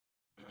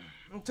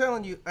I'm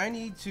telling you, I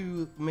need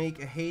to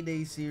make a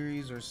Heyday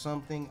series or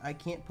something. I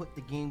can't put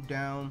the game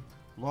down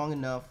long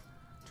enough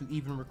to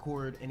even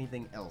record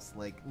anything else.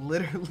 Like,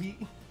 literally,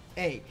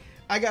 hey,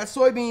 I got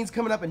soybeans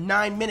coming up in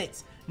 9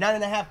 minutes,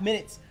 9.5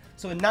 minutes.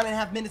 So in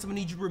 9.5 minutes, I'm gonna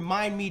need you to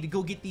remind me to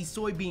go get these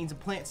soybeans and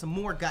plant some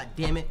more,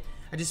 goddammit.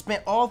 I just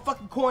spent all the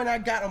fucking coin I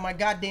got on my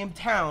goddamn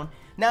town.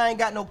 Now I ain't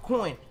got no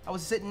coin. I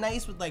was sitting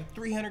nice with like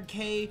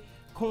 300k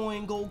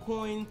coin, gold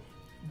coin.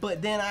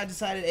 But then I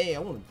decided, hey, I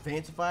want to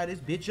fancify this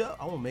bitch up.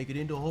 I want to make it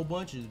into a whole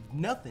bunch of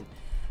nothing.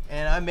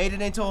 And I made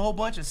it into a whole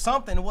bunch of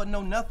something. It wasn't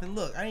no nothing.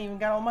 Look, I ain't even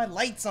got all my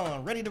lights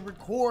on, ready to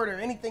record or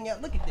anything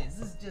else. Look at this.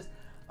 This is just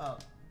a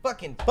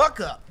fucking fuck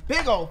up.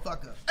 Big old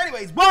fuck up.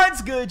 Anyways,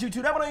 what's good,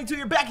 YouTube? I'm on YouTube.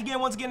 You're back again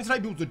once again.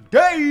 And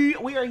today,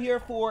 we are here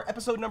for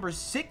episode number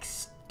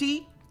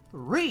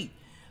 63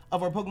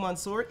 of our Pokemon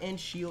Sword and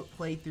Shield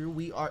playthrough.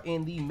 We are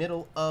in the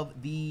middle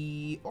of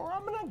the, or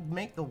I'm gonna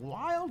make the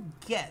wild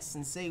guess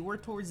and say we're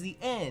towards the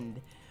end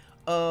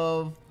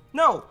of,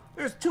 no,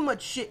 there's too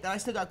much shit that I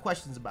still got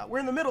questions about. We're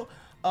in the middle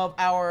of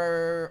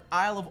our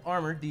Isle of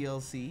Armor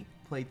DLC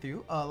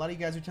playthrough. A lot of you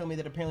guys are telling me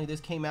that apparently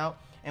this came out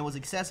and was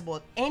accessible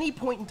at any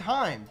point in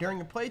time during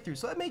your playthrough,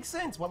 so that makes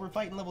sense while we're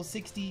fighting level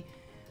 60,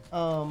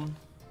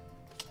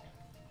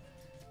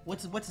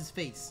 what's his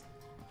face?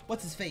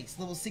 What's his face?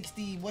 Level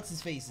 60, what's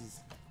his faces?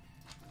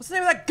 What's the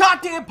name of that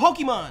goddamn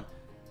Pokemon?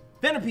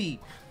 Venipede.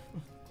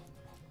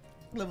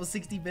 Level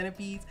 60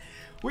 Venipedes.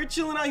 We're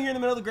chilling out here in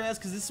the middle of the grass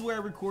because this is where I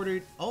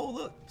recorded. Oh,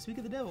 look. Speak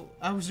of the devil.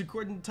 I was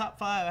recording the top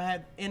 5. I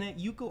had Anna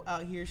Yuko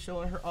out here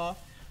showing her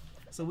off.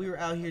 So we were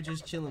out here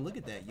just chilling. Look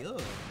at that. Yo.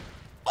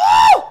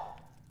 Oh!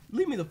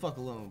 Leave me the fuck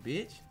alone,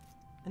 bitch.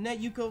 And that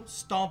Yuko,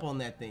 stomp on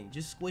that thing.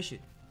 Just squish it.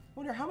 I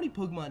wonder how many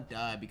Pokemon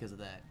died because of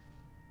that.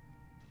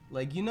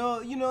 Like, you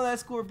know that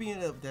Scorpion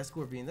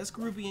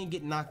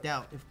get knocked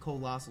out if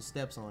Colossal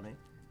steps on it.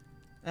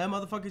 That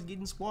motherfucker's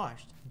getting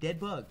squashed. Dead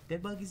bug.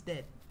 Dead bug is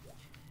dead.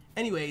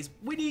 Anyways,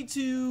 we need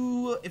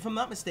to, if I'm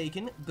not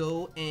mistaken,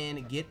 go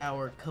and get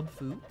our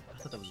Cubfu. I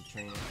thought that was a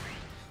trainer.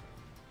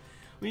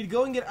 We need to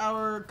go and get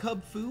our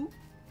Cubfu.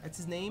 That's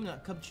his name,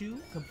 not Cubchoo.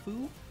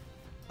 Cubfu.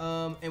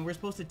 And we're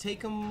supposed to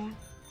take him.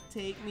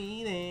 Take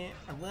me there.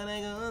 I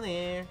wanna go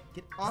there.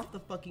 Get off the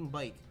fucking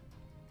bike.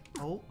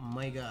 Oh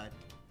my god.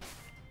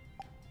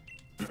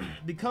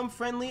 Become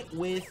friendly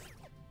with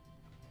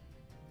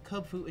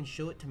Cubfu and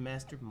show it to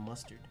Master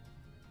Mustard.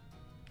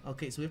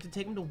 Okay, so we have to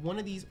take him to one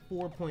of these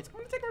 4 points. I'm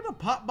gonna take him to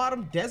Pot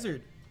Bottom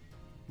Desert.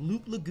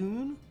 Loop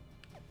Lagoon?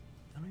 I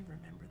don't even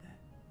remember that.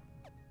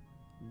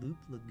 Loop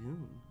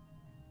Lagoon.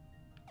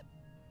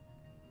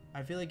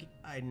 I feel like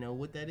I know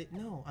what that is.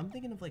 No, I'm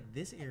thinking of like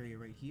this area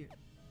right here.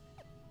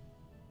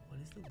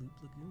 What is the Loop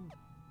Lagoon?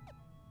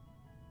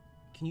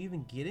 Can you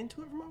even get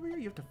into it from over here?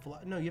 You have to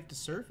fly. No, you have to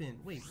surf in.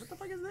 Wait, what the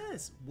fuck is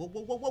this? Whoa,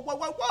 whoa, whoa, whoa, whoa,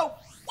 whoa, whoa!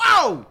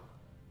 Whoa!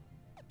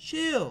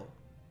 Chill.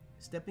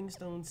 Stepping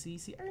Stone Sea.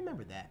 See, I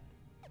remember that.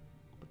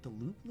 But the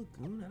Loop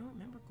Lagoon, I don't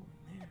remember going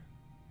there.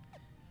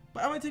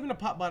 But I'm gonna take him to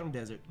Pot Bottom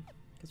Desert.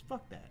 Because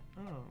fuck that.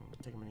 I don't want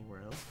to take him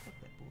anywhere else. Fuck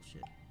that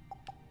bullshit.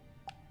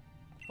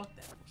 Fuck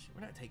that bullshit.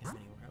 We're not taking him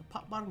anywhere else.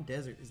 Pot Bottom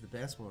Desert is the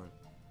best one.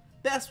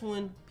 Best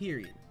one,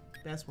 period.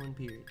 Best one,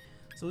 period.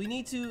 So we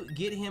need to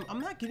get him. I'm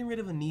not getting rid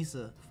of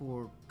Anissa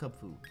for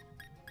Cubfu.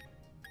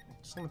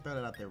 Just gonna throw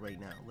that out there right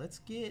now. Let's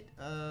get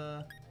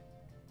Paul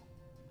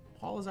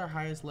is our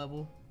highest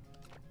level.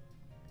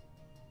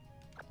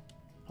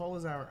 Paul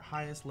is our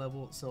highest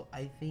level, so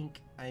I think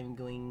I'm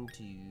going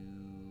to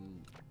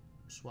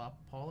swap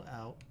Paul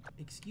out.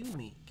 Excuse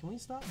me, can we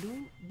stop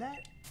doing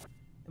that?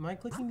 Am I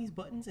clicking these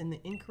buttons in the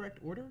incorrect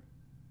order?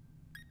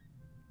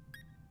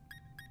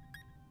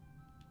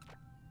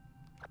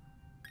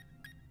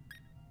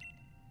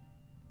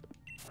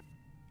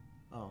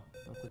 Oh,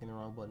 I'm clicking the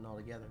wrong button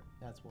altogether.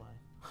 That's why.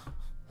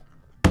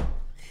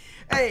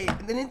 Hey,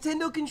 the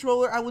Nintendo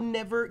controller I will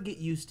never get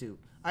used to.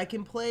 I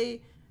can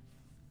play,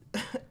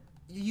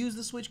 use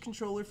the Switch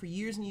controller for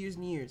years and years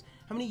and years.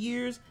 How many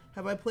years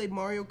have I played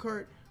Mario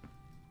Kart?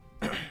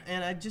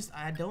 And I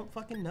don't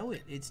fucking know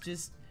it. It's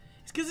because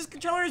this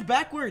controller is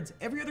backwards.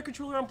 Every other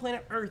controller on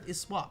planet Earth is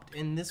swapped,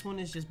 and this one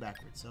is just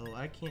backwards. So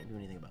I can't do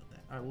anything about that.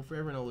 All right, we'll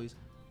forever and always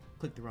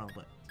click the wrong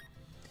button.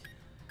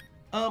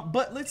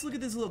 But let's look at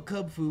this little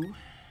Cubfu.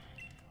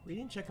 We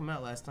didn't check him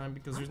out last time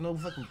because there's no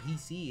fucking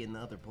PC in the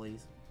other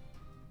place.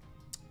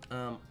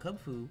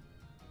 Cubfu,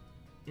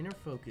 Inner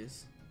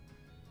Focus,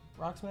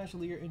 Rock Smash,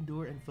 Leer,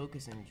 Endure, and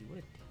Focus Energy.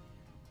 What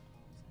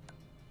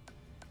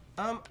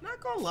a not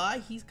gonna lie,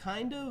 he's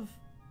kind of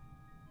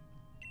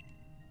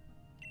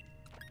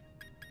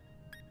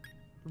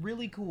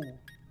really cool.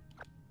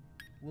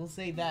 We'll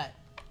say that.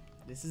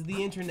 This is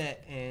the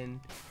internet,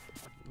 and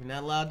we're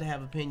not allowed to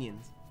have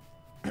opinions.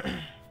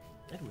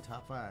 I do a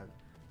top 5.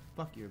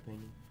 Fuck your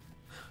opinion.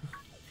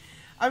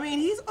 I mean,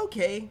 he's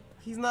okay.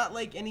 He's not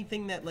like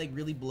anything that like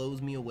really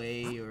blows me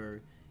away,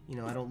 or you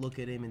know, I don't look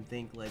at him and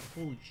think like,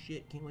 holy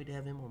shit, can't wait to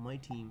have him on my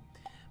team.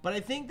 But I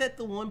think that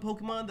the one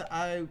Pokemon that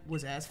I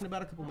was asking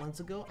about a couple months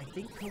ago, I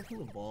think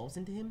Cubfu evolves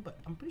into him, but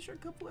I'm pretty sure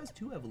Cubfu has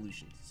 2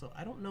 evolutions, so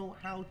I don't know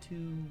how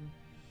to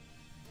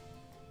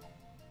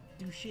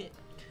shit.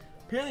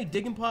 Apparently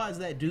Diglett is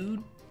that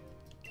dude.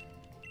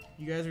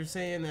 You guys are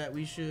saying that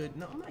we should...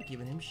 No, I'm not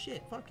giving him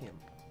shit. Fuck him.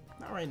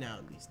 Not right now,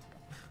 at least.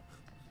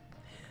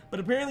 But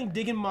apparently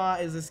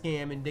Diglett is a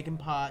scam and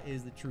Diglett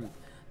is the truth.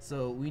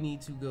 So we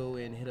need to go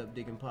and hit up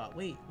Diglett.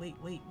 Wait.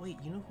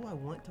 You know who I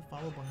want to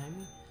follow behind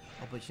me?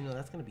 Oh, but you know,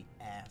 that's going to be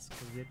ass.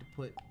 Because we have to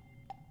put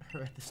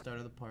her at the start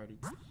of the party.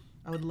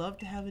 I would love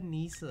to have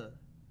Anissa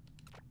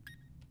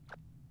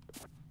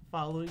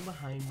following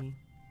behind me.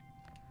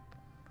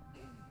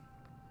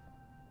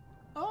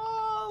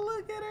 Oh,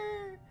 look at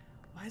her.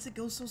 Why does it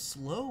go so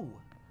slow?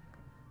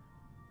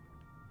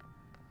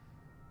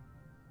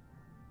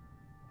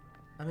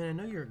 I mean, I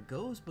know you're a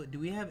ghost, but do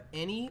we have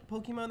any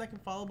Pokemon that can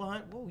follow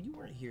behind? Whoa, you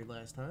weren't here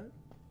last time.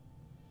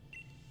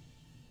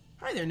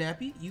 Hi there,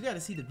 Nappy. You gotta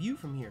see the view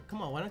from here.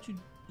 Come on, why don't you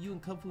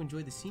and Kung Fu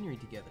enjoy the scenery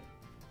together?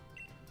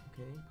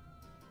 Okay.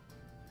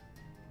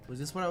 Was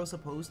this what I was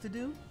supposed to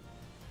do?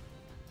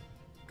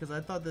 Because I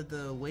thought that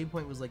the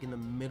waypoint was like in the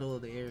middle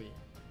of the area.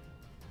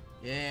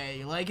 Yeah,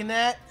 you liking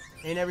that?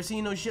 Ain't never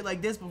seen no shit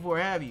like this before,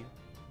 have you?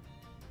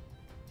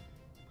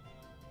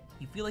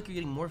 You feel like you're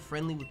getting more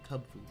friendly with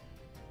Kung Fu.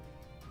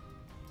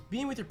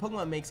 Being with your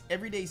Pokemon makes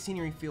everyday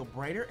scenery feel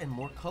brighter and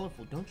more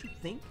colorful, don't you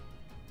think?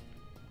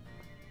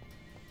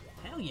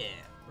 Hell yeah,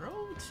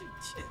 bro. Shit,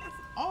 that's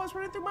always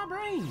running through my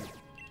brain.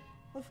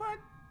 What the fuck?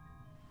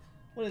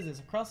 What is this,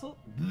 a crosshook?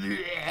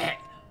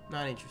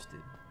 Not interested.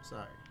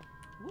 Sorry.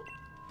 Whoop.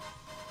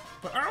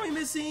 But aren't we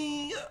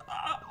missing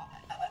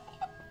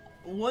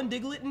one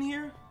Diglett in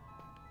here?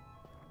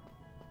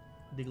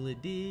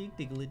 Diglett dig,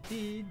 Diglett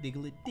dig,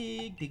 Diglett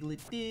dig,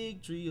 Diglett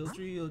dig,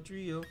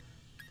 trio.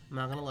 I'm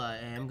not gonna lie,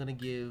 I am gonna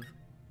give... No,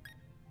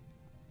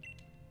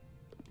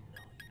 you know what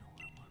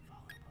I want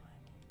following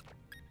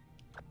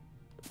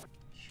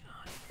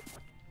behind me.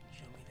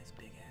 Show me this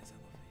big ass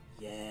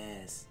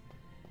elephant.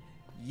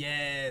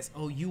 Yes!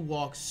 Oh, you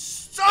walk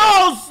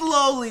so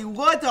slowly!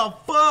 What the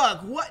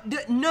fuck?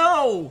 What?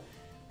 No!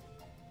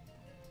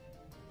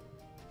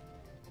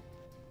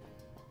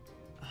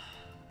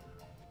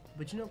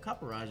 But you know,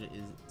 Caparaja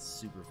is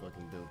super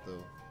fucking dope,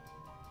 though.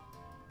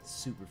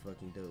 Super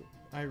fucking dope.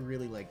 I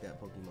really like that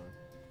Pokemon.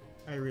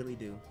 I really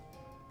do.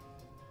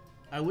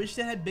 I wish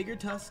they had bigger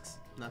tusks,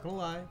 not gonna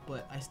lie,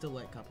 but I still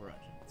like Caparaja.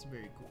 It's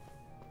very cool.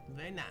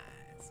 Very nice.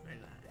 Very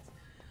nice.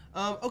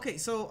 Okay,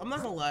 so I'm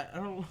not gonna lie, I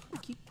don't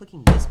keep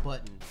clicking this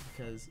button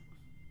because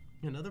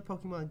in other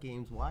Pokemon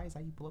games, Y is how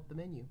you pull up the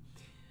menu.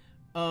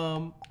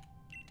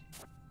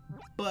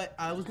 But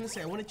I was gonna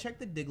say I want to check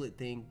the Diglett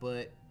thing,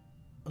 but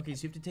okay,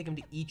 so you have to take him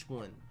to each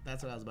one.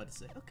 That's what I was about to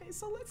say. Okay,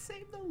 so let's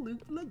save the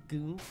Loop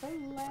Lagoon for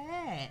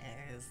last.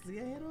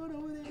 Yeah, head on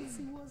over there and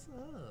see what's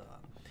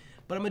up.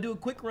 But I'm gonna do a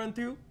quick run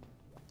through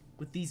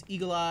with these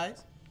eagle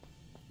eyes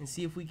and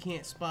see if we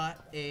can't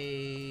spot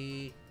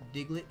a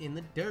Diglett in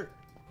the dirt.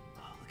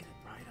 Oh, look at it,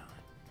 Rhydon.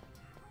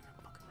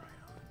 Fucking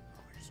Rhydon.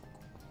 Oh, you're so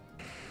cool.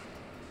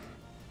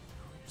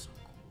 Oh, you're so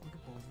cool. Look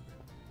at both of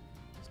them.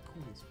 It's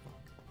cool as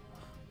fuck.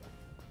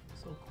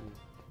 So cool.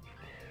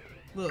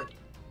 Look.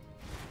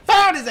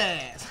 Found his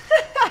ass!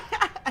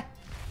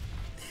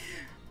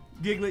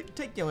 Diglett,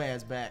 take your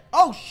ass back.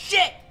 Oh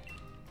shit!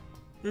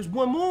 There's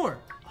one more!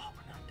 Oh,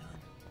 we're not done.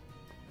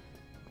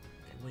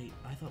 Okay, wait,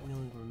 I thought we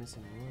only were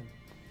missing one.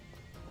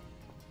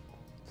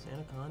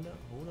 Sandaconda,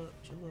 hold up,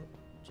 chill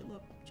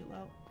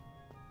out.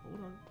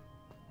 Hold on.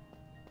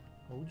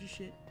 Hold your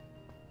shit.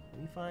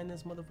 Let me find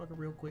this motherfucker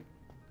real quick.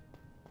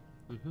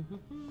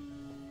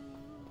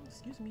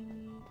 Excuse me.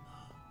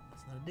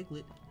 That's not a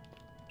Diglett.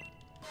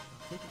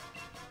 I'll take it.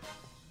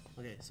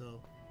 Okay, so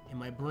in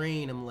my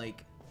brain, I'm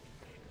like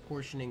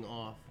portioning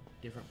off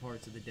different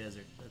parts of the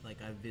desert that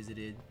like I've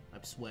visited,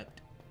 I've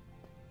swept.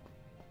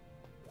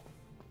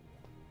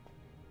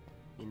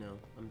 You know,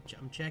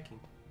 I'm checking,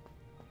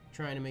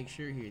 trying to make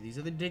sure here. These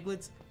are the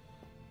Digletts.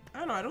 I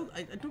don't know.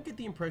 I don't get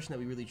the impression that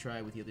we really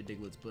tried with the other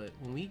Digletts, but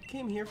when we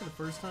came here for the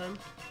first time,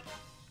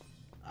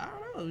 I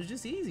don't know. It was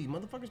just easy.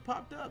 Motherfuckers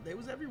popped up. They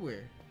was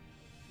everywhere,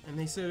 and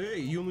they said, "Hey,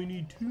 you only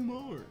need 2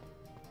 more."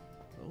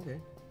 Okay.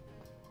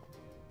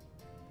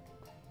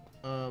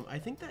 I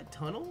think that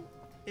tunnel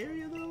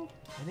area, though,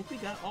 I think we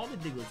got all the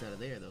Digletts out of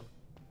there, though.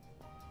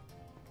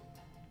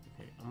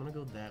 Okay, I'm gonna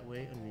go that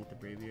way underneath the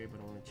Braviary, but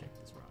I want to check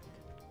this rock.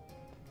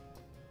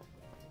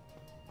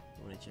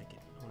 I want to check it.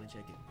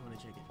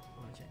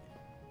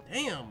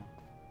 Damn!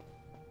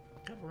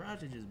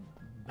 Caparaja just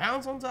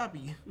bounce on top of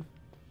you.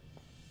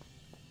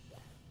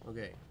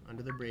 Okay,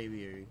 under the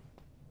Braviary.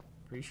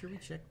 Pretty sure we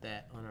checked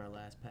that on our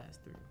last pass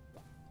through.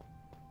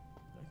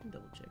 I can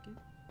double check it.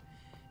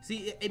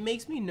 See, it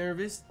makes me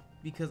nervous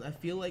because I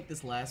feel like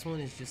this last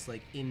one is just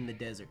like in the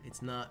desert.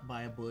 It's not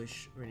by a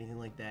bush or anything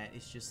like that.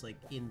 It's just like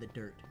in the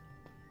dirt.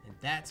 And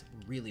that's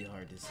really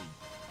hard to see.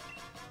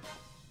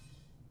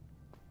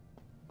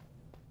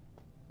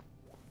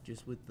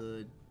 Just with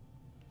the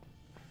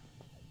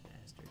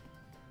bastard.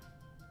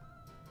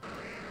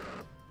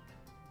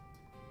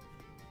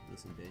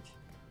 Listen, bitch.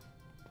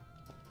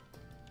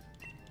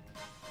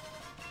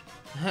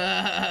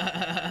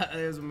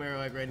 There's a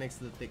Marowak right next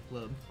to the thick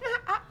club.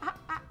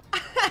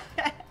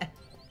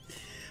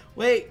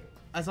 Wait,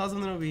 I saw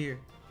something over here.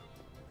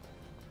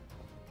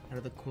 Out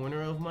of the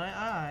corner of my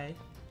eye.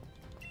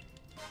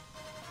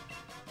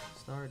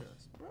 Stardust.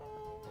 Bro,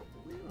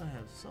 we gonna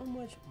have so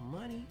much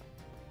money.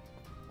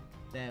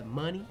 That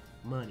money.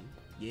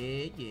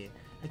 Yeah, yeah.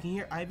 I can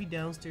hear Ivy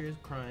downstairs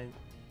crying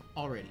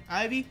already.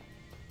 Ivy,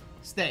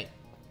 stay.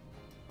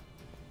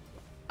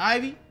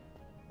 Ivy,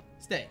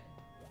 stay.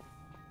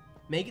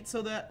 Make it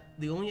so that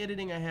the only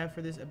editing I have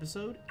for this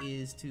episode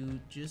is to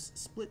just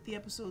split the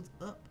episodes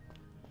up.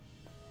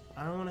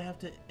 I don't want to have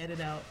to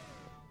edit out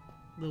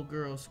little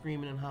girl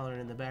screaming and hollering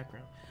in the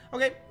background.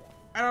 Okay,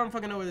 I don't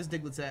fucking know where this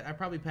Diglett's at. I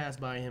probably passed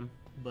by him,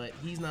 but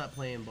he's not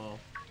playing ball.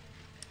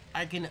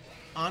 I can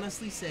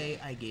honestly say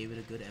I gave it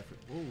a good effort.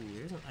 Oh,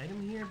 there's an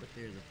item here, but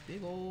there's a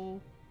big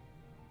old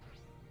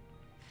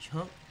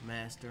chunk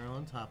master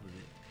on top of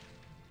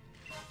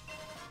it.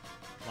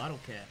 Bottle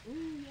cap.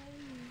 Ooh,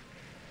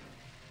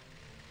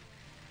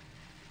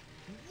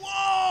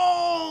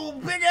 whoa!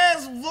 Big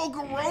ass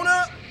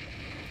Volcarona!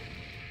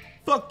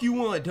 Fuck you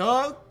want,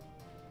 dog?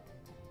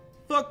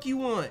 Fuck you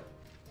want?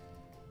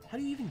 How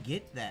do you even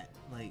get that?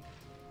 Like,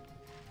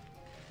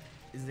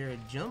 is there a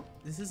jump?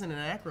 This isn't an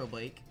acro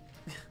bike.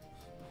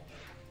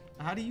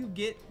 How do you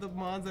get the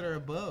mods that are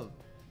above?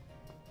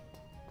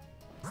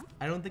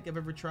 I don't think I've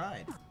ever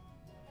tried.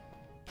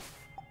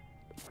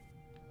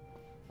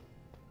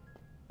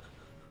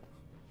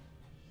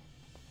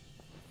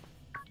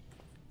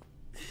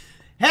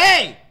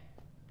 Hey!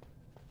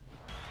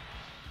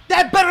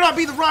 That better not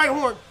be the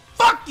Rhyhorn!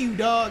 Fuck you,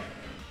 dog!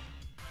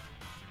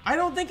 I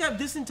don't think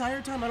this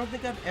entire time, I don't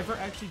think I've ever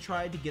actually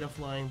tried to get a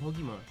flying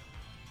Pokemon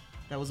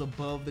that was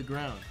above the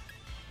ground.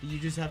 You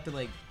just have to,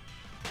 like,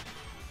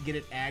 get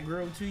it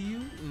aggro to you,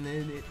 and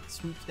then it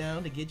swoops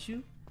down to get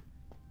you.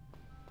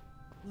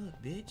 Look,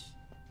 bitch.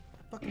 I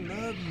fucking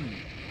love you.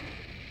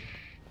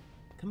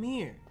 Come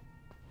here.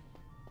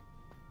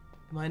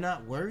 Am I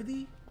not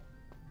worthy?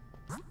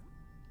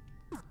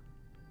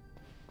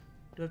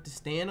 Do I have to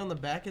stand on the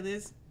back of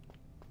this?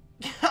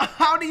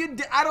 How do you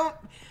I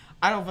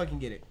don't fucking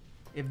get it.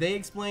 If they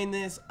explain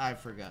this, I've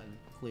forgotten,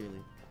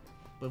 clearly.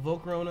 But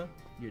Volcarona,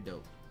 you're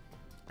dope.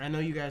 I know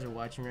you guys are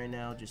watching right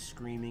now, just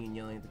screaming and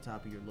yelling at the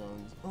top of your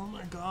lungs. Oh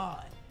my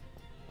god,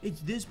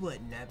 it's this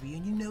button, Nappy,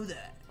 and you know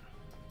that.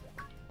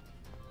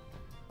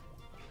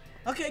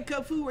 Okay,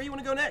 Kung Fu, where you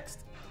want to go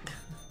next?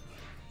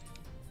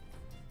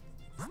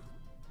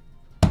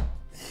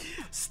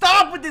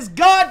 Stop with this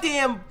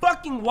goddamn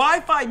fucking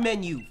Wi-Fi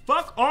menu.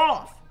 Fuck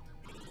off.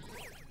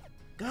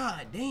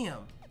 God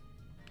damn.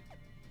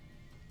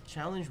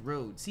 Challenge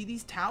Road. See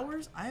these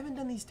towers? I haven't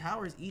done these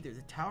towers either.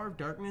 The Tower of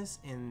Darkness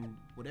and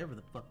whatever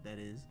the fuck that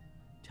is.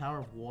 Tower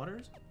of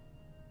Waters? I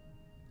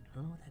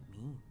don't know what that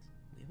means.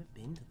 We haven't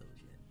been to those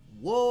yet.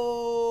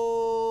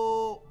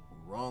 Whoa!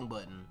 Wrong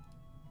button.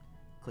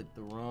 Click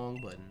the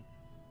wrong button.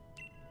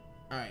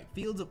 Alright,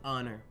 Fields of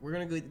Honor. We're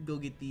gonna go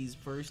get these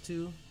first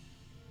two.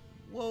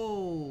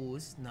 Whoa!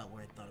 This is not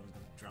where I thought it was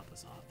gonna drop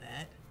us off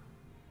at.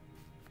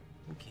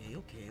 Okay,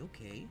 okay,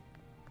 okay.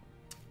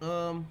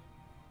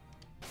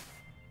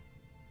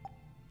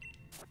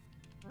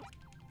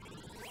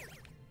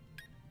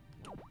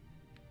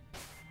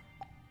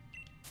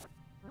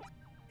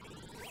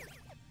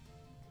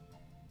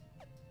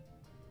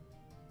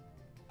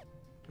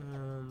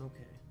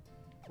 Okay.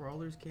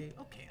 Brawler's Cave.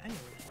 Okay, I know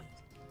where that is.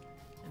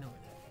 I know where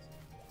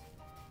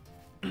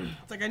that is.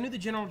 It's like I knew the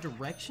general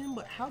direction,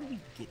 but how do we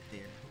get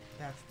there?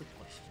 That's the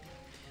question.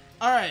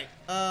 Alright,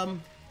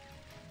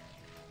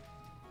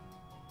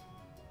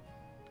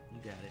 you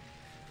got it.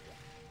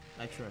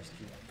 I trust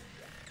you.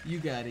 You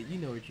got it. You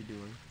know what you're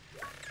doing.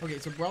 Okay,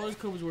 so Brawler's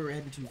Cove is where we're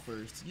heading to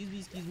first. Excuse me,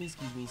 excuse me,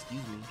 excuse me,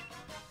 excuse me.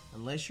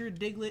 Unless you're a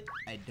Diglett,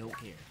 I don't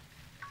care.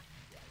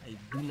 I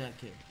do not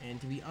care. And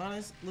to be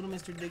honest, little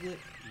Mr. Diglett,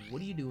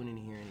 what are you doing in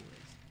here anyways?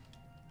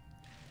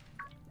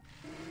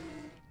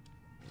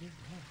 What is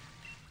that?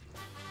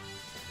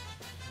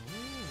 Oh.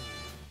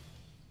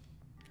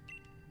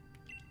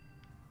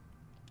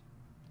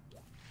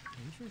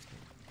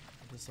 Interesting.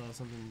 I just saw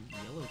something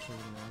yellow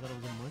chilling there. I thought it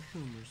was a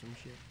mushroom or some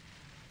shit.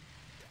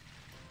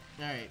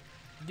 Alright,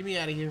 get me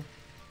out of here.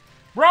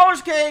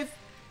 Brawler's Cave!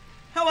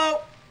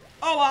 Hello!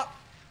 Hola!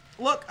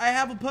 Look, I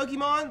have a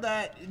Pokemon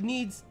that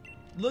needs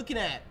looking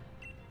at.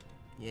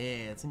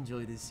 Yeah, let's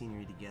enjoy this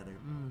scenery together.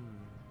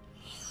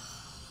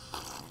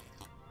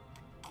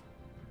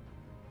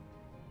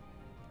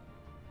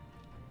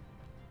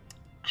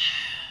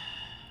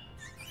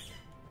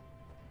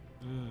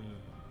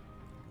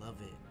 Love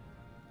it.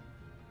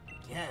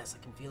 Yes,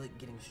 I can feel it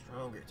getting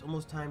stronger. It's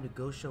almost time to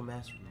go show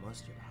Master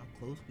Mustard how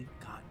close we've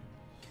gotten.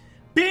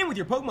 Being with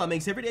your Pokemon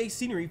makes everyday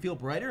scenery feel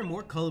brighter and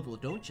more colorful,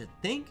 don't you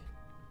think?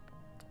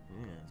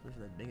 Yeah,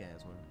 especially that big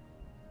ass one.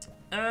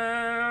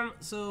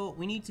 So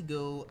we need to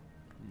go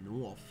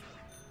north.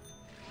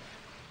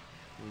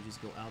 Can we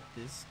just go out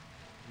this?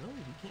 No,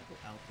 we can't go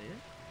out there.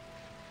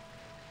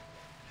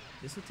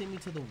 This will take me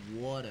to the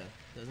water,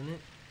 doesn't it?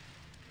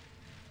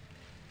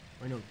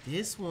 Or no,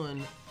 this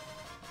one.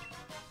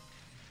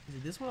 Is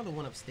it this one or the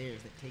one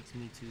upstairs that takes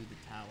me to the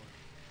tower?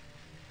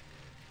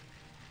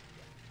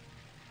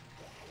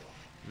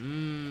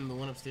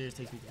 upstairs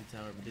takes me to the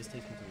tower, but this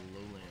takes me to the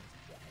lowlands.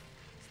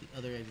 It's the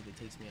other exit that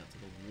takes me out to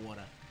the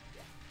water.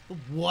 The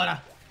water!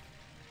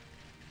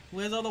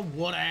 Where's all the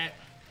water at?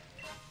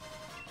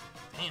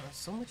 Damn, there's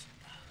so much...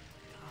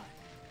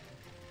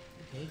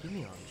 God. Okay, give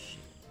me all this shit.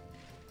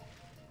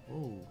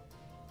 Whoa.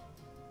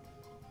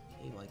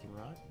 Okay,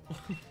 Lycanrod.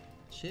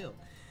 Chill.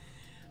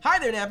 Hi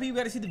there, Nappy. You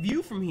gotta see the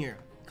view from here.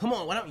 Come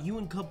on, why don't you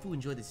and Cubfu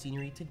enjoy the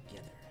scenery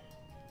together?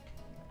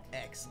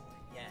 Excellent.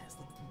 Yes,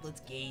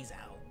 let's gaze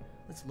out.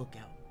 Let's look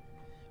out.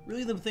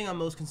 Really, the thing I'm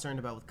most concerned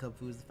about with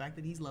Cubfu is the fact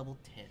that he's level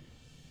 10.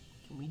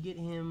 Can we get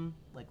him,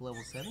 like,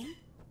 level 70?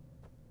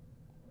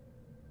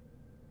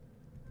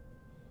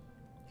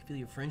 I feel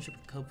your friendship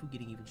with Cubfu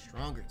getting even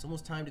stronger. It's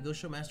almost time to go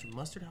show Master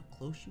Mustard how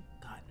close you've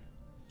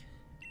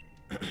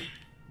gotten.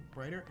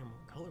 Brighter and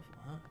more colorful,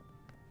 huh?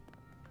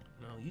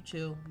 No, you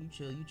chill. You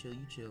chill, you chill,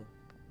 you chill.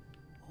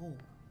 Oh.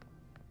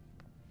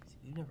 See,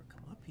 we've never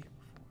come up here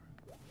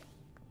before.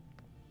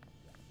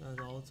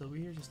 That's all that's over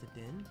here? Just a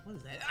den? What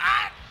is that?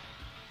 Ah!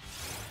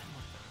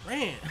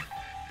 Ran.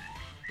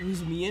 It was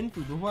a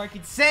Mienfu before I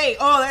could say,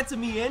 oh, that's a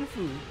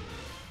Mienfu.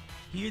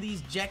 Hear these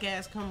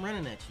jackass come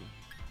running at you.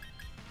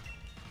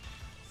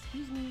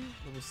 Excuse me.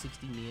 Level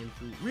 60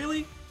 Mienfu.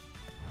 Really?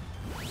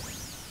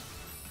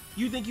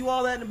 You think you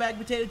all that in a bag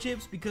of potato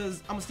chips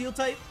because I'm a steel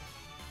type?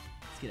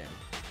 Let's get out of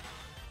here.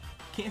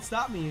 Can't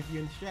stop me if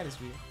you're in the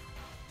stratosphere.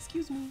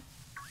 Excuse me.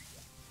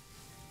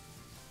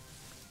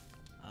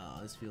 Oh,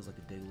 this feels like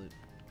a Diglett.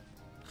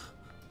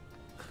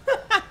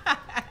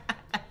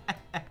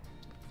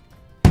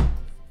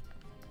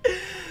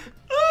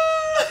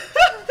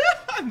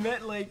 I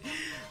meant like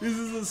this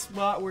is a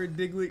spot where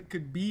Diglett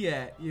could be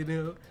at, you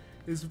know?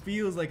 This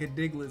feels like a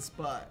Diglett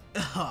spot.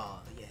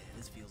 Oh, yeah,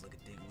 this feels like a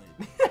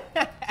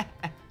Diglett.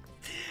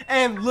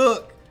 And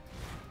look!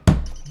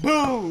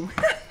 Boom!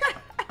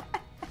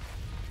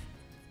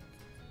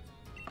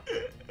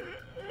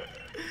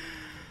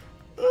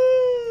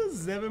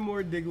 7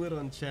 more Diglett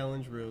on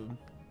Challenge Road.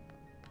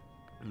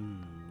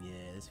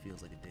 Yeah, this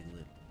feels like a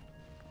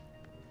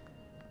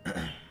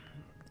Diglett.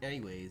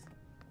 Anyways.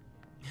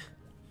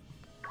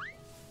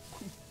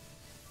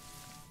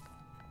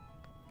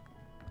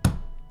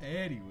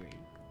 Anyway.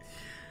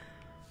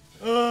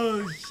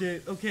 Oh,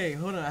 shit. Okay,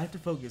 hold on. I have to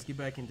focus. Get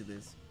back into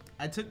this.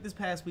 I took this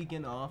past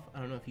weekend off. I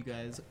don't know if you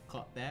guys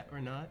caught that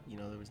or not. You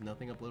know, there was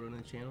nothing uploaded on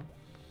the channel.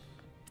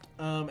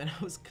 And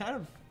I was kind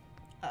of...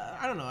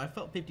 I don't know, I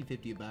felt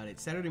 50-50 about it.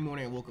 Saturday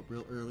morning I woke up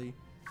real early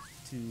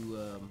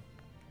to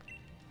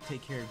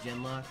take care of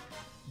Genlock.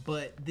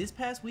 But this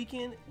past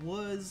weekend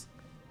was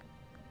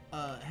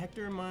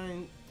Hector and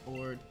mine,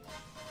 or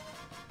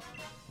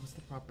what's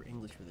the proper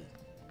English for this?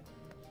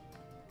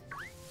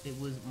 It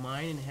was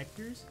mine and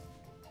Hector's.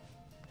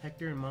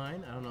 Hector and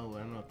mine. I don't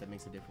know if that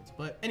makes a difference.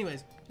 But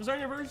anyways, it was our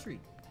anniversary.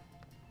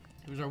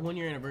 It was our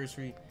 1-year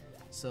anniversary.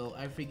 So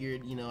I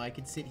figured, you know, I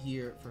could sit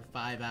here for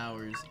 5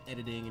 hours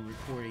editing and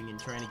recording and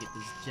trying to get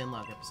this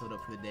Genlock episode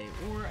up for the day,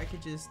 or I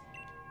could just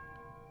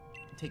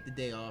take the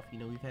day off. You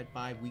know, we've had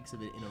 5 weeks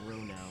of it in a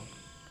row now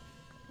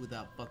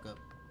without fuck up.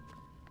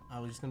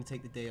 I was just gonna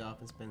take the day off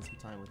and spend some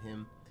time with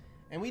him,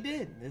 and we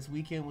did. This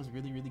weekend was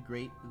really, really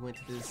great. We went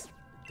to this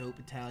dope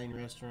Italian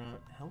restaurant.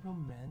 How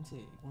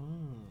romantic!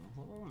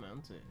 How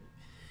romantic.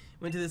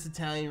 Went to this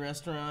Italian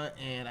restaurant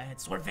and I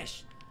had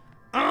swordfish.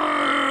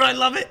 I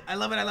love it! I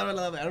love it, I love it, I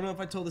love it. I don't know if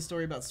I told the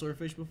story about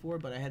swordfish before,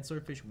 but I had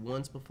swordfish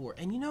once before.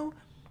 And you know,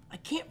 I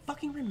can't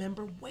fucking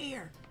remember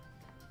where.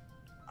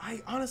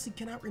 I honestly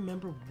cannot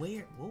remember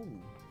where. Whoa.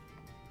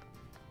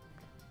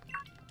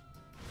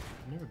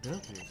 I've never been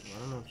up here, so I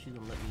don't know if she's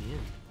gonna let me in.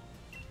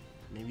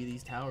 Maybe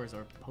these towers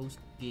are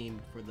post-game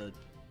for the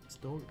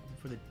story,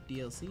 for the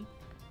DLC.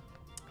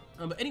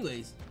 But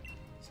anyways,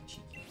 it's a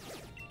cheeky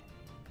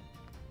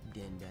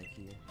den back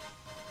here.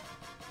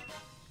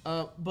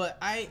 But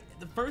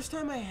the first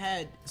time I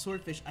had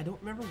swordfish, I don't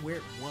remember where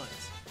it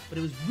was, but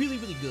it was really,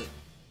 really good.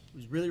 It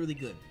was really, really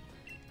good.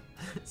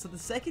 So the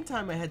second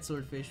time I had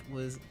swordfish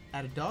was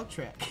at a dog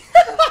track.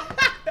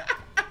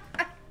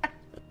 I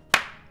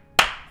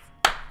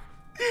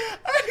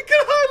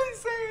can hardly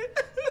say it.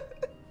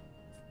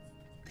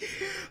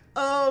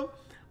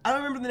 I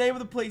don't remember the name of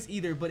the place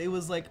either, but it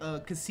was like a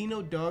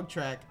casino dog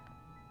track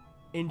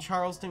in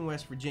Charleston,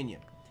 West Virginia.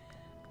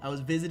 I was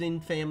visiting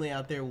family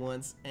out there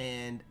once,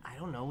 and I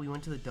don't know, we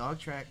went to the dog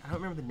track. I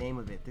don't remember the name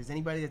of it. If there's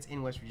anybody that's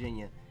in West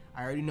Virginia,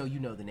 I already know you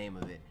know the name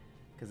of it,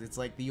 because it's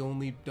like the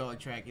only dog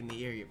track in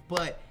the area.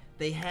 But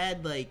they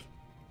had like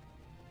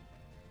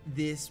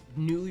this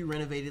newly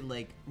renovated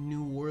like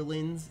New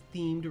Orleans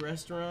themed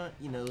restaurant.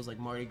 You know, it was like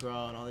Mardi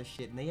Gras and all this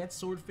shit, and they had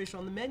swordfish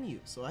on the menu.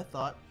 So I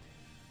thought,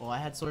 well, I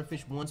had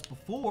swordfish once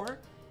before,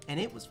 and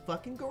it was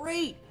fucking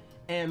great.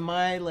 And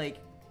my like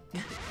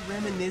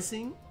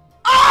reminiscing.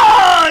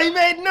 Oh, he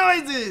made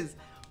noises!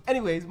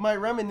 Anyways, my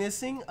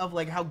reminiscing of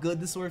like how good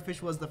the swordfish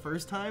was the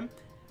first time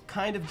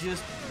kind of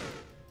just...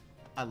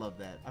 I love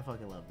that. I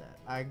fucking love that.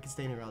 I can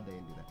stay here all day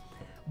and do that.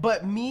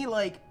 But me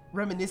like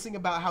reminiscing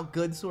about how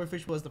good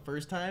swordfish was the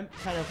first time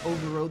kind of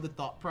overrode the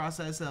thought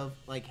process of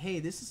like,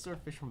 hey, this is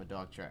swordfish from a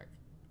dog track.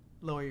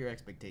 Lower your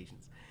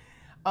expectations.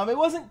 It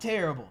wasn't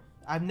terrible.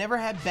 I've never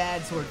had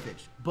bad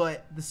swordfish,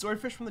 but the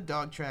swordfish from the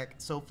dog track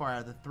so far,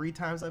 out of the 3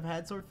 times I've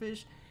had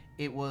swordfish,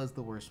 it was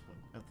the worst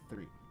one of the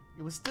 3.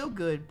 It was still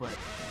good, but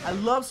I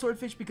love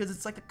swordfish because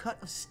it's like a cut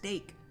of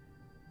steak.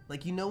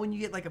 Like, you know when you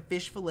get like a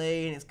fish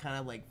fillet and it's kind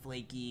of like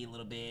flaky a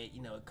little bit,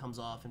 you know, it comes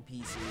off in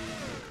pieces,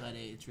 you cut it,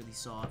 it's really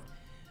soft.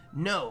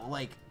 No,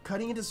 like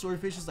cutting into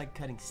swordfish is like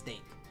cutting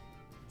steak.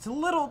 It's a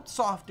little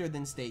softer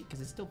than steak because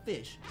it's still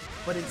fish,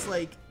 but it's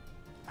like,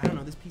 I don't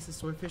know, this piece of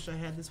swordfish I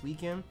had this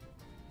weekend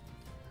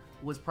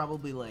was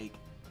probably like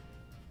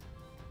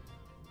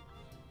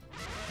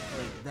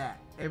that.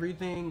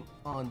 Everything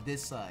on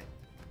this side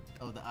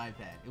of the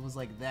iPad, it was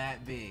like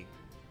that big,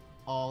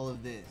 all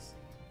of this.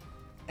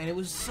 And it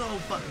was so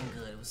fucking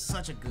good. It was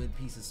such a good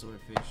piece of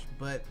swordfish.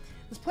 But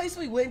this place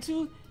we went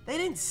to, they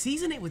didn't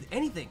season it with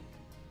anything.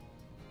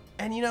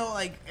 And you know,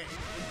 like,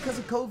 because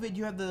of COVID,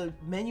 you have the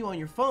menu on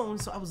your phone,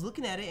 so I was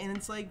looking at it, and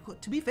it's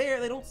like, to be fair,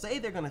 they don't say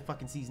they're gonna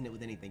fucking season it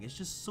with anything. It's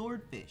just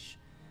swordfish.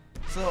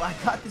 So I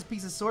got this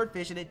piece of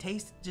swordfish, and it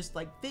tasted just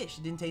like fish.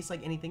 It didn't taste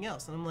like anything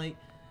else. And I'm like,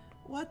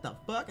 what the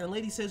fuck? And the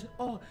lady says,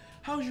 oh,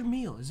 how's your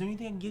meal? Is there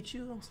anything I can get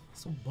you?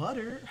 Some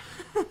butter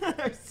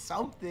or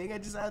something. I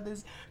just had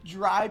this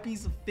dry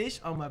piece of fish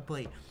on my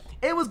plate.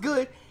 It was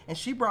good, and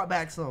she brought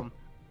back some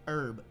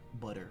herb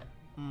butter.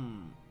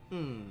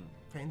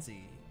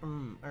 Fancy.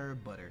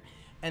 Herb butter.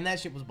 And that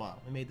shit was bomb.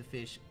 It made the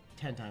fish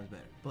 10 times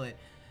better. But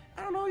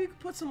I don't know, you could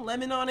put some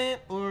lemon on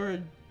it or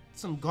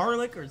some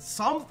garlic or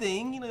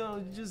something, you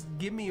know, just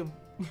give me a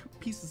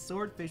piece of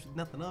swordfish with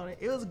nothing on it.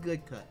 It was a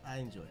good cut. I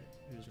enjoyed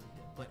it. It was really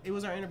good. But it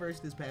was our anniversary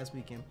this past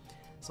weekend,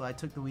 so I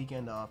took the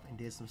weekend off and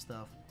did some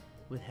stuff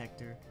with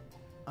Hector.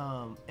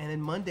 And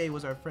then Monday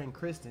was our friend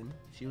Kristen.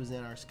 She was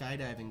in our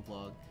skydiving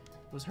vlog.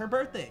 It was her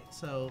birthday,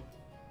 so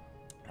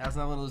that was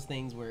not one of those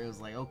things where it was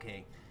like,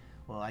 okay,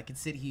 well, I could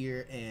sit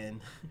here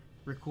and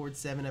record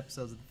 7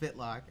 episodes of the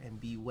Fitlock and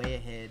be way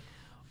ahead,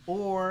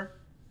 or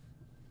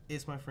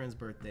it's my friend's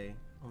birthday,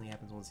 only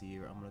happens once a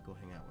year, I'm gonna go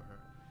hang out with her.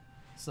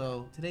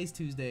 So today's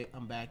Tuesday,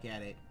 I'm back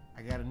at it.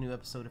 I got a new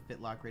episode of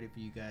Fitlock ready for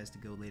you guys to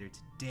go later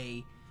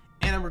today,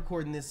 and I'm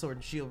recording this Sword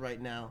and Shield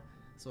right now,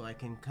 so I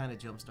can kind of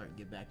jumpstart and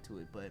get back to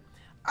it. But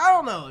I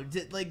don't know,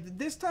 like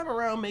this time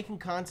around making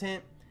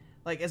content,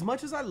 like as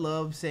much as I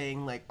love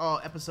saying like, oh,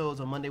 episodes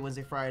on Monday,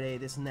 Wednesday, Friday,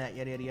 this and that,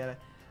 yada yada yada,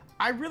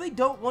 I really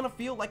don't want to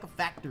feel like a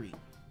factory,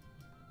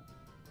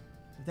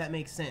 if that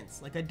makes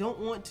sense. Like I don't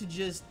want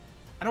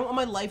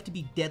my life to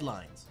be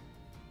deadlines.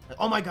 Like,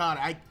 oh my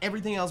god,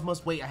 everything else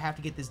must wait, I have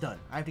to get this done,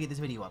 I have to get this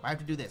video up, I have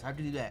to do this, I have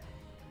to do that.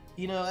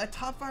 You know, that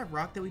top 5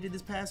 rock that we did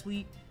this past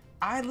week,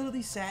 I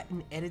literally sat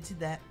and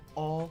edited that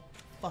all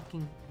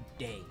fucking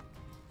day.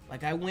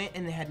 Like I went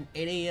and had an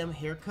 8 a.m.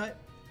 haircut,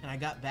 and I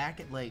got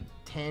back at like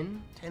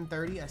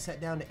 10:30, I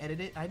sat down to edit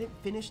it. I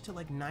didn't finish till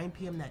like 9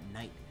 p.m. that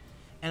night.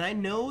 And I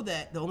know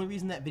that the only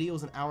reason that video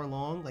is an hour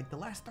long, like the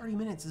last 30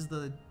 minutes is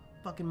the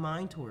fucking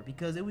mind tour,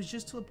 because it was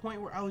just to a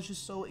point where I was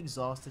just so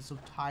exhausted, so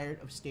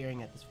tired of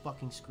staring at this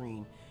fucking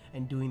screen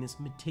and doing this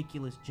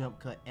meticulous jump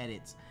cut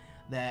edits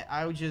that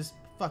I would just,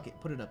 fuck it,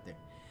 put it up there.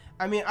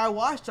 I mean, I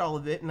watched all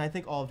of it, and I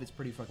think all of it's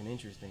pretty fucking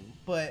interesting,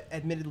 but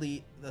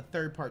admittedly, the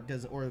third part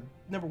doesn't, or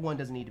number 1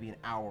 doesn't need to be an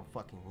hour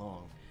fucking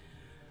long.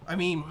 I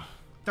mean,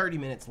 30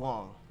 minutes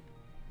long.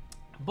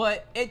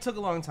 But it took a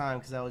long time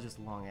because that was just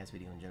a long ass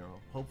video in general.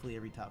 Hopefully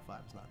every top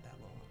 5 is not that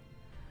long.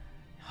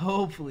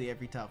 Hopefully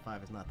every top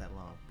 5 is not that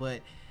long.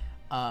 But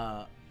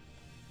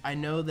I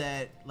know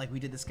that like we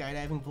did the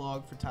skydiving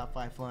vlog for top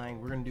 5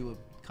 flying. We're gonna do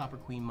a Copper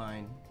Queen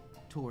Mine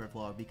tour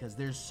vlog because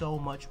there's so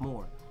much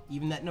more.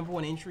 Even that number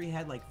 1 entry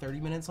had like 30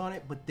 minutes on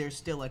it, but there's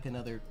still like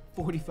another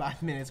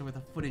 45 minutes worth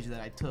of footage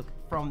that I took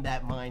from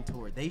that mine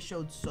tour. They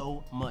showed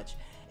so much.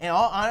 In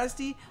all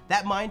honesty,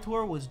 that mine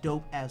tour was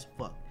dope as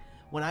fuck.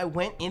 When I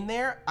went in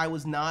there, I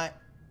was not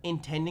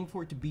intending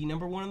for it to be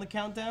number 1 on the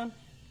countdown,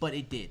 but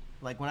it did.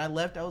 Like when I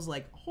left, I was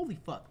like, holy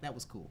fuck, that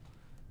was cool.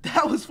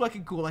 That was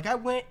fucking cool. Like I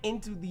went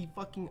into the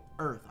fucking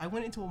earth. I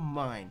went into a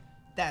mine.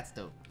 That's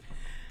dope.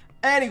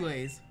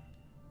 Anyways,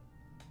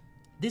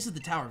 this is the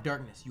Tower of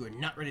Darkness. You are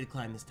not ready to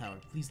climb this tower.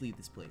 Please leave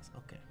this place.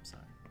 Okay, I'm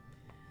sorry.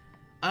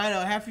 I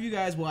know half of you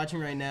guys watching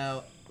right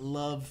now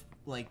love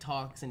like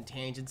talks and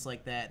tangents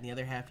like that, and the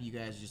other half of you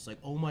guys are just like,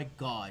 oh my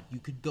god, you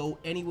could go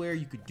anywhere,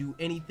 you could do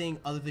anything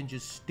other than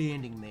just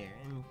standing there.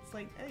 And it's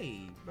like,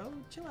 hey bro,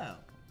 chill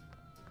out,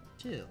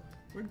 chill,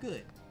 we're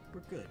good,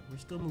 we're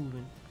still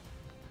moving,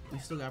 we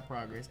still got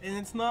progress. And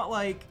it's not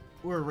like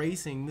we're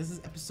racing. This is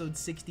episode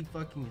 60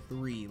 fucking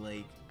 3.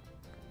 Like,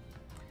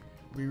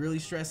 we're really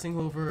stressing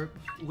over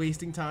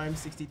wasting time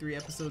 63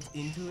 episodes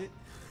into it.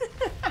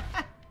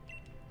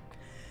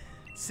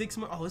 6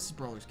 more. Oh, this is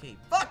Brawler's Cave.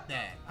 Fuck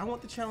that. I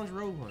want the Challenge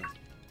Road ones.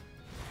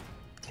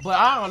 But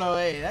I don't know.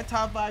 Hey, that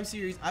top 5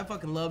 series, I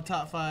fucking love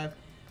top 5.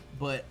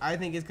 But I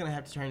think it's gonna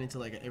have to turn into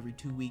like a every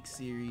 2-week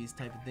series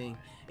type of thing.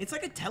 It's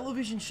like a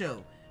television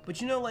show. But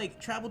you know,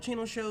 like Travel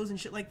Channel shows and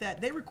shit like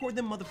that, they record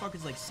them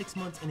motherfuckers like 6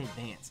 months in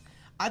advance.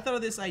 I thought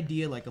of this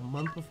idea like a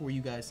month before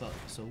you guys saw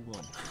episode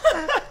 1.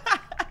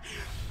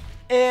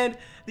 And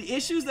the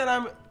issues that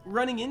I'm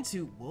running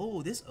into,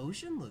 whoa, this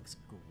ocean looks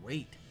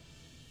great.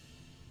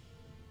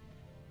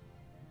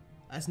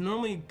 That's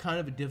normally kind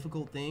of a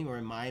difficult thing, or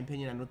in my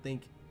opinion, I don't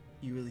think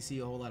you really see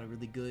a whole lot of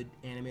really good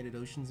animated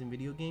oceans in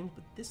video games,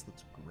 but this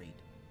looks great.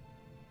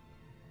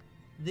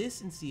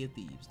 This and Sea of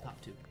Thieves, top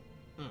 2.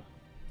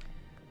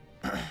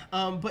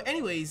 But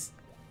anyways,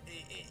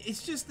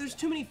 it's just, there's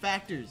too many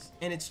factors,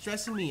 and it's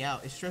stressing me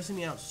out. It's stressing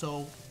me out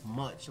so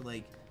much.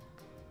 Like,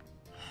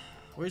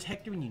 where's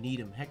Hector when you need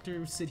him? Hector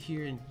will sit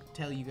here and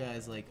tell you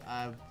guys, like,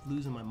 I'm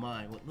losing my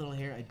mind. What little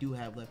hair I do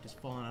have left is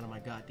falling out of my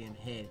goddamn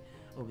head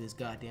over this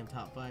goddamn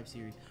top 5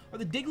 series. Are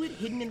the Diglett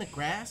hidden in the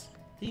grass?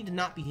 They need to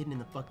not be hidden in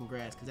the fucking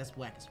grass, because that's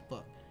whack as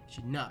fuck. It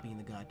should not be in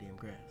the goddamn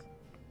grass.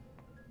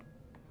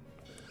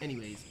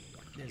 Anyways,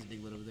 there's a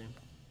Diglett over there.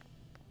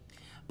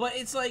 But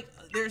it's like,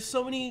 there's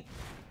so many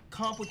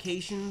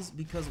complications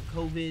because of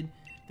COVID.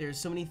 There's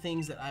so many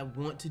things that I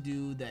want to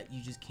do that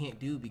you just can't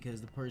do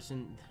because the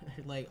person,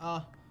 like,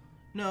 oh,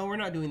 no, we're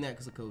not doing that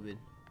because of COVID.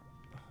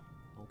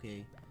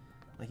 Okay.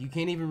 Like, you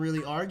can't even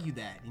really argue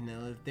that, you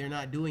know, if they're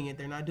not doing it,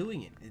 they're not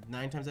doing it.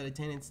 9 times out of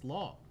 10, it's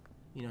law.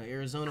 You know,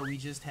 Arizona, we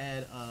just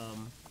had,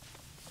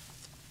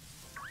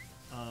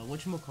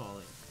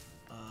 whatchamacallit,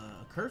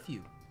 a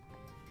curfew.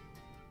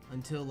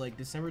 Until, like,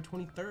 December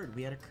 23rd,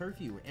 we had a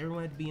curfew where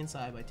everyone had to be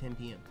inside by 10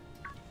 p.m.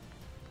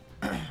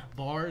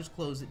 Bars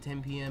closed at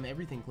 10 p.m.,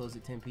 everything closed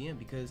at 10 p.m.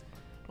 because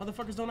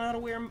motherfuckers don't know how to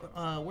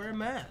wear a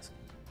mask.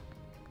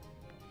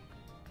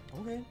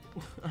 Okay.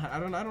 I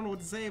don't know what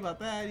to say about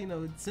that. You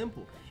know, it's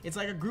simple. It's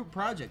like a group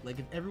project. Like,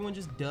 if everyone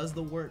just does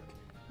the work,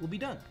 we'll be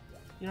done.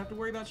 You don't have to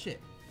worry about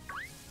shit.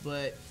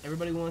 But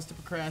everybody wants to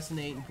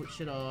procrastinate and put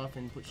shit off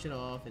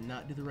and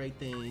not do the right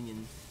thing,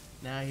 and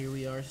now here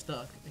we are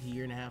stuck a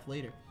year and a half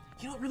later.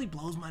 You know what really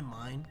blows my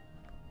mind?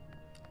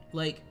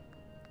 Like,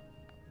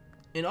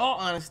 in all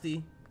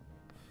honesty,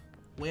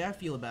 the way I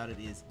feel about it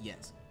is,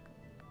 yes,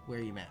 wear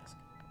your mask.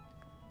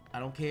 I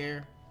don't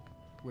care,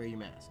 wear your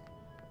mask.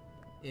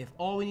 If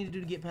all we need to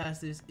do to get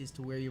past this is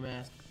to wear your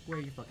mask, wear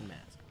your fucking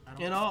mask.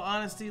 In all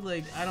honesty,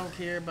 like, I don't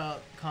care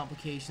about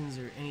complications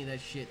or any of that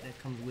shit that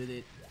comes with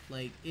it.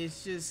 Like,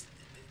 it's just,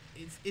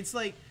 it's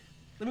like,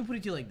 let me put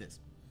it to you like this.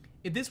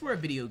 If this were a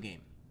video game,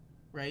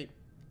 right,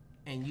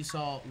 and you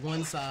saw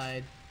one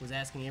side was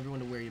asking everyone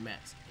to wear your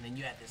mask, and then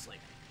you had this, like,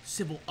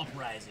 civil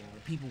uprising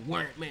where people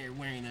weren't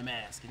wearing their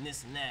mask and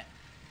this and that,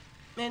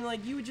 man,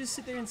 like, you would just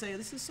sit there and say,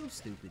 this is so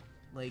stupid.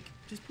 Like,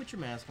 just put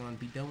your mask on,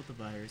 be done with the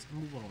virus,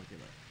 and move on with your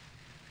life.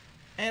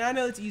 And I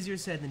know it's easier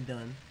said than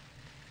done,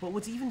 but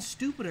what's even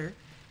stupider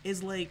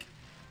is, like,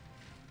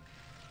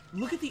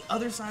 look at the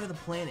other side of the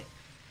planet.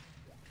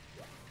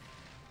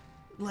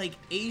 Like,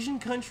 Asian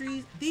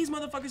countries, these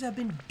motherfuckers have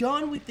been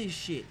done with this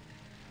shit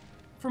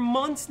for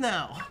months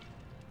now.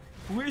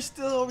 We're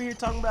still over here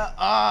talking about,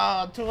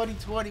 oh,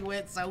 2020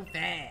 went so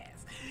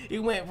fast. It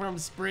went from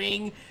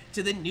spring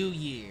to the new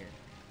year.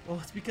 Well,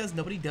 it's because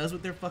nobody does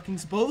what they're fucking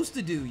supposed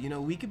to do. You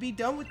know, we could be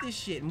done with this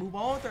shit and move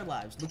on with our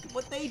lives. Look at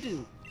what they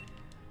do.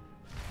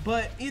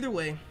 But either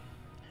way,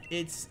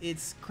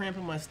 it's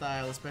cramping my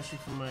style, especially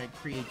for my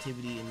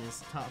creativity in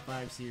this top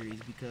 5 series,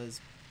 because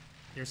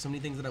there's so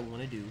many things that I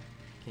want to do,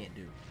 can't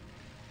do.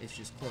 It's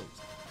just closed.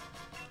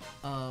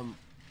 On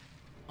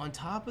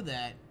top of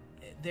that,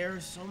 there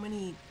are so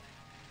many.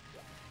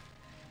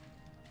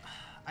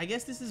 I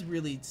guess this is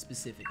really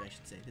specific, I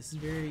should say. This is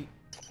very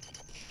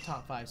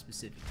top 5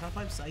 specific. Top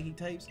 5 psychic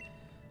types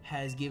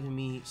has given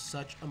me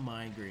such a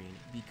migraine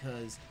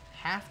because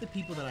half the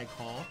people that I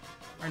call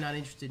are not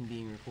interested in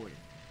being recorded.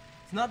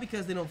 It's not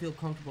because they don't feel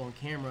comfortable on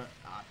camera.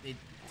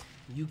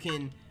 You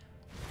can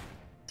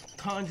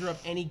conjure up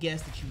any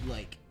guest that you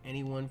like.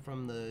 Anyone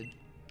from the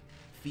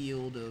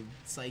field of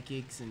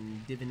psychics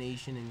and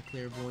divination and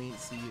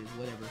clairvoyancy or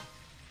whatever.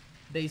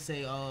 They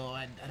say, oh,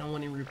 I don't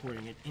want any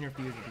recording. It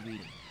interferes with the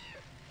reading.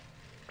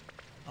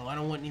 Oh, I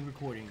don't want any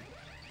recording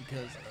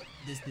because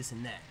this,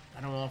 and that.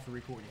 I don't offer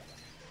recording.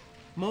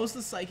 Most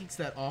of the psychics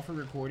that offer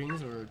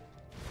recordings, or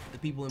the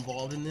people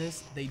involved in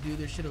this, they do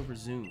their shit over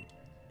Zoom.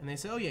 And they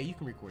say, oh yeah, you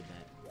can record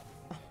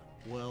that.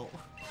 Well,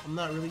 I'm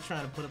not really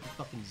trying to put up a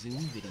fucking Zoom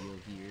video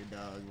here,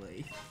 dog.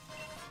 Like,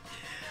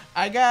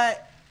 I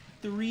got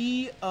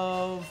 3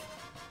 of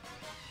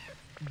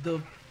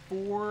the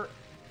 4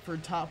 for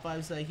top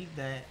 5 psychic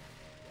that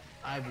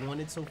I've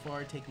wanted so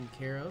far taken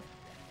care of.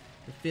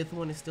 The 5th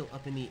one is still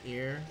up in the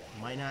air.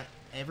 Might not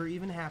ever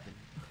even happen.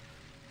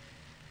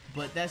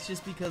 But that's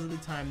just because of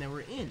the time that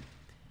we're in.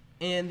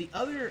 And the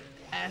other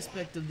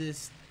aspect of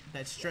this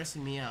that's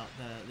stressing me out,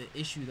 the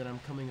issue that I'm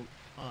coming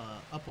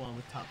up on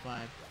with top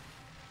 5,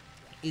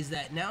 is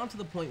that now to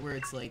the point where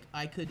it's like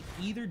I could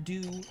either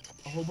do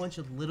a whole bunch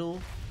of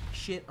little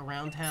shit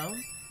around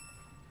town.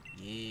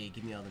 Yeah,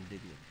 give me all them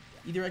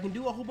Diglett. Either I can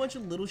do a whole bunch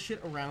of little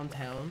shit around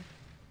town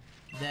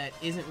that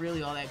isn't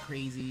really all that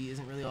crazy,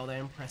 isn't really all that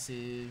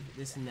impressive,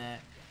 this and that,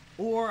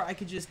 or I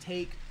could just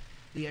take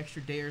the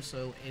extra day or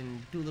so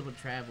and do a little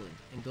traveling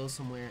and go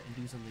somewhere and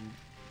do something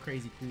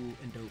crazy cool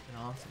and dope and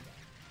awesome.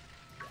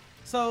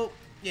 So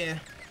yeah,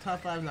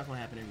 top 5 is not gonna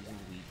happen every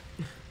single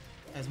week.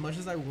 as much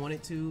as I want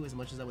it to, as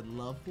much as I would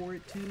love for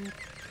it to,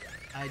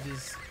 I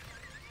just,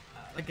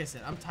 like I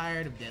said, I'm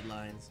tired of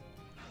deadlines.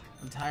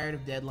 I'm tired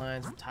of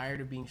deadlines. I'm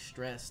tired of being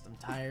stressed. I'm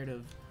tired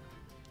of,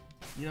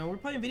 you know, we're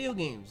playing video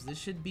games. This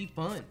should be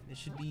fun. It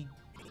should be,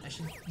 I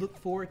should look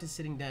forward to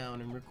sitting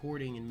down and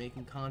recording and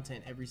making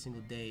content every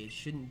single day. It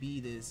shouldn't be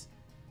this,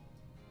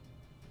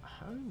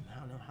 I don't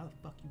know how the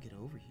fuck you get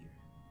over here.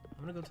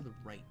 I'm gonna go to the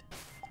right.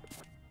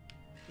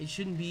 It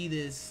shouldn't be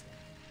this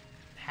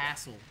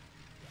hassle.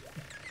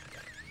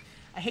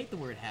 I hate the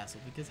word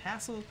hassle because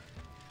hassle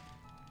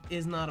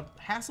is not a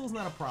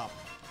problem.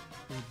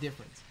 There's a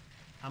difference.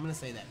 I'm gonna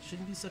say that. It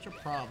shouldn't be such a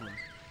problem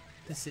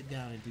to sit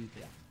down and do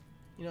things.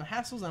 You know,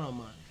 hassles I don't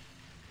mind.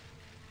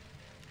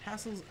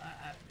 Hassles,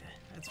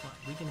 that's fine.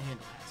 We can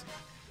handle hassles.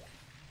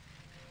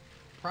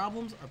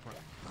 Problems are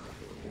problems.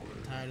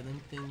 I'm tired of them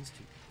things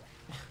too.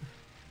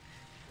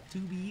 To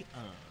be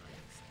honest.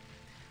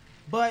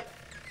 But,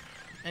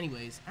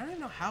 anyways, I don't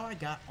even know how I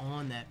got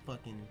on that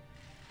fucking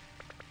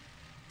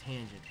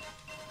tangent.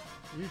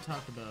 We were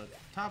talking about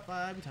top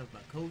 5, we talked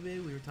about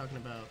COVID, we were talking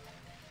about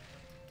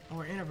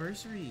our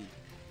anniversary.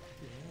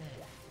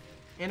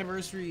 Yeah.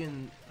 Anniversary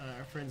and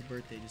our friend's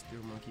birthday just threw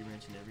a monkey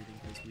wrench in everything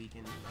for this week,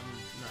 and I'm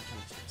not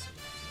trying to stress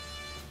it.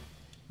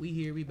 We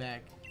here, we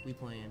back, we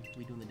playing,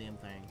 we doing the damn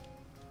thing.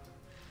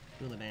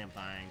 Doing the damn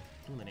thing.